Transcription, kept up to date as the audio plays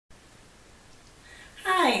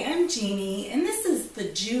Hi, I'm Jeannie, and this is the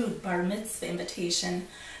Jude Bar Mitzvah invitation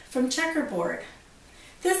from Checkerboard.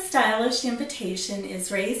 This stylish invitation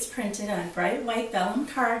is raised printed on bright white vellum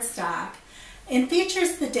cardstock and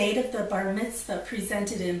features the date of the Bar Mitzvah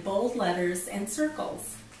presented in bold letters and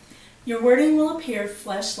circles. Your wording will appear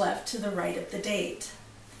flush left to the right of the date.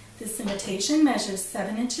 This invitation measures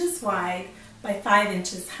 7 inches wide by 5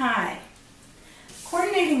 inches high.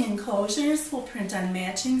 Coordinating enclosures will print on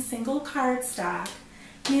matching single cardstock,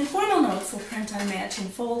 and the informal notes will print on matching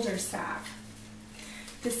folder stock.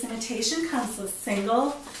 This invitation comes with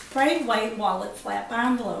single, bright white wallet flap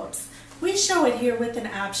envelopes. We show it here with an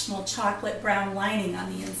optional chocolate brown lining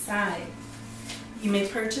on the inside. You may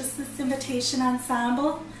purchase this invitation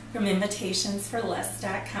ensemble from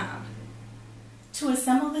invitationsforless.com. To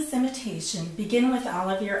assemble this invitation, begin with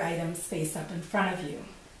all of your items face up in front of you.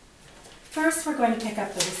 First, we're going to pick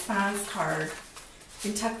up the response card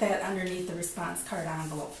and tuck that underneath the response card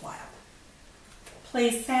envelope flap.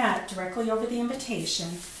 Place that directly over the invitation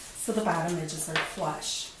so the bottom edges are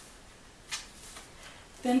flush.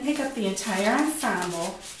 Then pick up the entire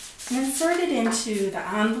ensemble and insert it into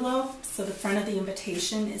the envelope so the front of the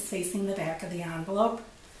invitation is facing the back of the envelope.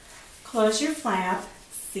 Close your flap,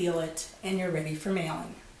 seal it, and you're ready for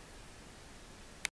mailing.